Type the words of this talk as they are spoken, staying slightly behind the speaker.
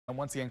And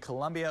once again,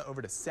 Columbia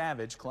over to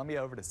Savage.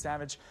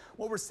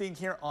 What we're seeing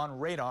here on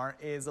radar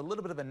is a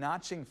little bit of a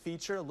notching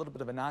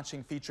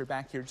feature,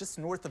 back here just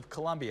north of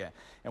Columbia.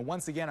 And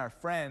once again, our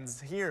friends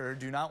here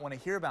do not want to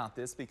hear about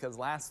this because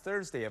last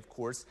Thursday, of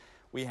course,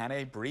 we had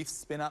a brief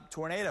spin-up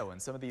tornado in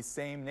some of these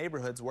same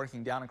neighborhoods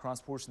working down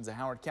across portions of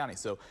Howard County.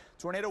 So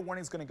tornado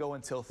warning is going to go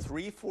until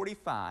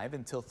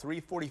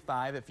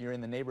 3:45. If you're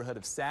in the neighborhood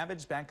of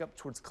Savage, back up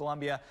towards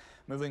Columbia,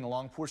 moving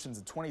along portions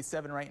of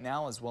 27 right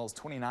now, as well as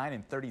 29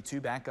 and 32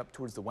 back up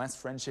towards the West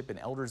Friendship and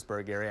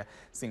Eldersburg area.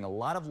 Seeing a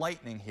lot of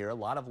lightning here,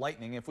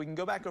 If we can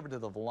go back over to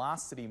the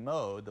velocity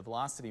mode,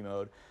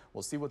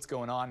 we'll see what's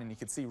going on, and you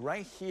can see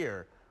right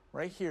here,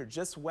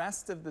 just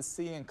west of the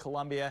sea in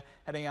Columbia,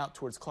 heading out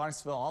towards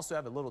Clarksville. Also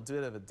have a little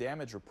bit of a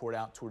damage report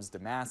out towards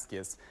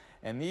Damascus.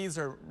 And these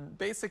are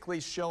basically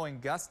showing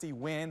gusty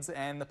winds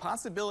and the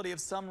possibility of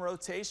some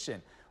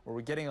rotation, where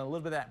we're getting a little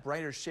bit of that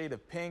brighter shade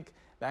of pink.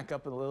 Back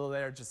up a little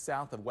there, just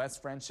south of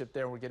West Friendship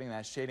there, we're getting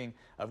that shading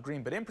of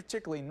green. But in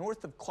particularly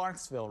north of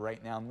Clarksville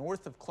right now,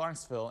 north of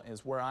Clarksville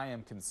is where I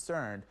am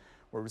concerned,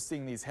 where we're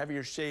seeing these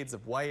heavier shades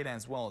of white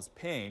as well as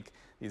pink,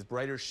 these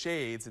brighter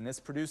shades, and this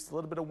produced a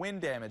little bit of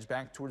wind damage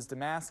back towards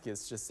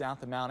Damascus, just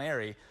south of Mount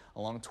Airy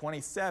along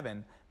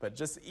 27, but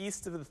just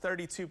east of the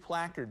 32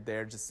 placard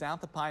there, just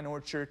south of Pine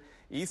Orchard,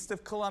 east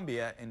of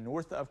Columbia, and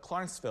north of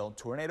Clarksville.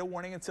 Tornado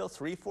warning until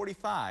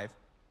 3:45.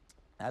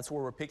 That's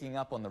where we're picking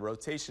up on the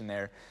rotation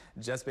there,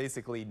 just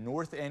basically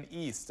north and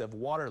east of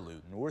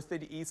Waterloo, north of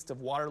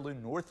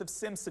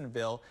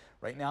Simpsonville.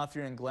 Right now, if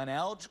you're in Glen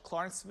Elg,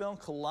 Clarksville,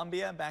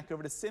 Columbia, back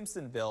over to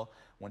Simpsonville, I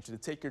want you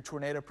to take your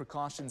tornado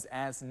precautions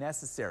as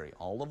necessary.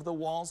 All of the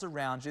walls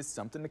around you,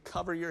 something to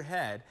cover your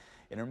head.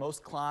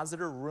 Innermost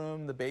closet or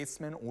room, the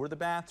basement or the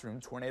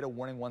bathroom. Tornado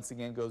warning once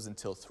again goes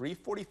until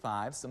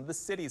 3:45. Some of the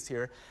cities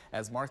here,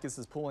 as Marcus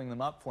is pulling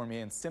them up for me,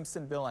 in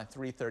Simpsonville at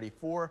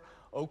 3:34,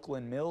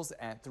 Oakland Mills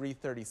at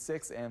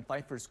 3:36, and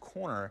Pfeiffer's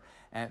Corner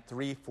at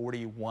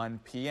 3:41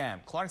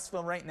 p.m.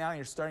 Clarksville right now,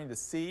 you're starting to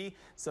see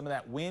some of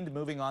that wind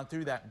moving on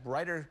through that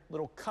brighter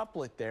little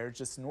couplet there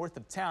just north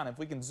of town. If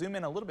we can zoom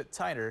in a little bit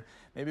tighter,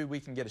 maybe we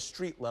can get a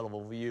street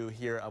level view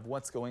here of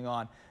what's going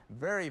on.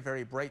 Very,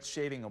 very bright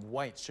shading of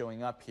white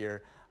showing up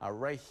here.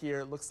 Right here,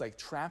 it looks like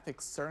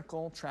Traffic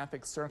Circle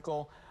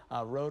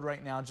Road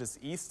right now, just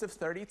east of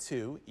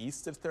 32.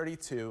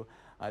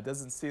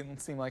 Doesn't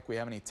seem like we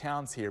have any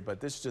towns here, but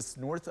this is just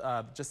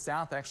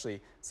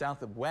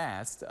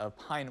southwest of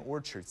Pine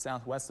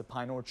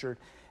Orchard,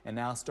 and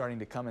now starting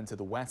to come into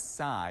the west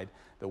side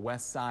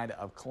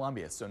of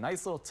Columbia. So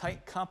nice little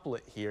tight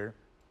couplet here,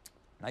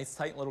 and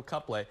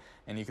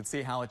you can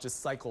see how it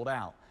just cycled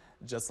out.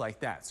 Just like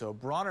that. So a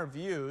broader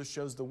view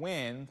shows the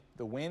wind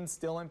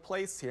still in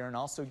place here, and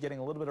also getting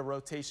a little bit of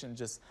rotation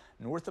just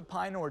north of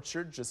Pine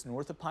Orchard,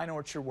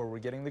 where we're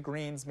getting the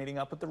greens meeting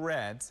up with the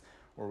reds,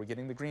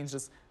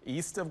 just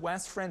east of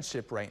West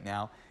Friendship right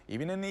now.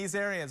 Even in these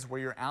areas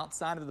where you're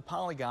outside of the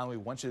polygon, we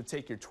want you to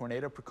take your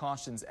tornado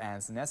precautions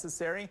as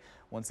necessary.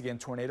 Once again,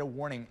 tornado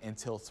warning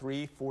until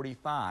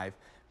 3:45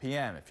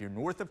 p.m. If you're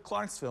north of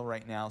Clarksville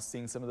right now,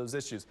 seeing some of those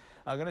issues.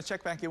 I'm going to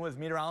check back in with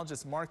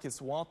meteorologist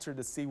Marcus Walter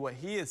to see what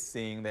he is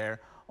seeing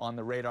there on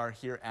the radar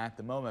here at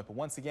the moment. But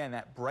once again,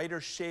 that brighter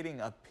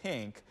shading of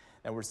pink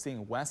that we're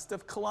seeing west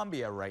of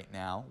Columbia right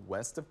now,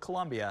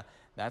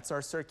 that's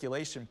our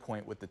circulation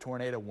point with the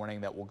tornado warning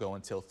that will go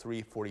until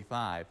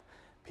 3:45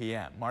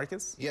 p.m.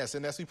 Marcus? Yes,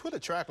 and as we put a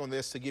track on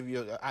this to give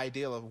you an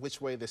idea of which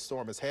way this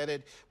storm is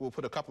headed, we'll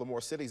put a couple of more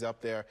cities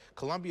up there.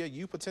 Columbia,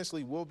 you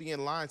potentially will be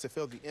in line to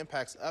feel the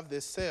impacts of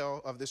this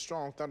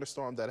strong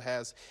thunderstorm that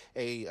has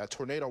a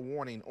tornado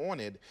warning on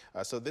it.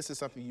 So this is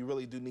something you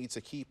really do need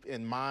to keep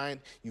in mind.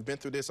 You've been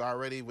through this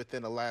already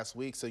within the last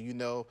week, so you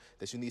know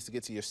that you need to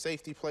get to your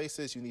safety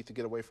places. You need to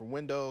get away from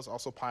windows.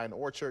 Also, Pine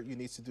Orchard, you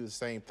need to do the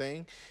same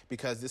thing,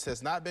 because this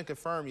has not been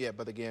confirmed yet.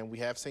 But again, we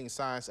have seen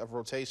signs of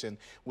rotation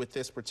with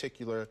this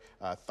particular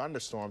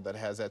thunderstorm that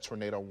has that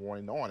tornado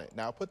warning on it.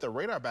 Now, I'll put the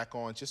radar back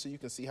on just so you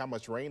can see how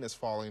much rain is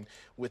falling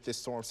with this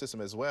storm system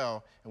as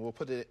well. And we'll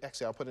put it,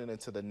 actually, I'll put it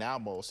into the now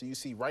mode. So you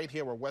see right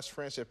here where West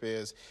Friendship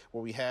is,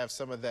 where we have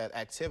some of that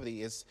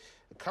activity, is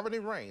covered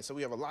in rain. So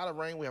we have a lot of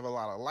rain, we have a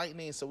lot of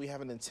lightning, so we have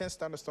an intense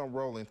thunderstorm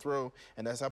rolling through. And as I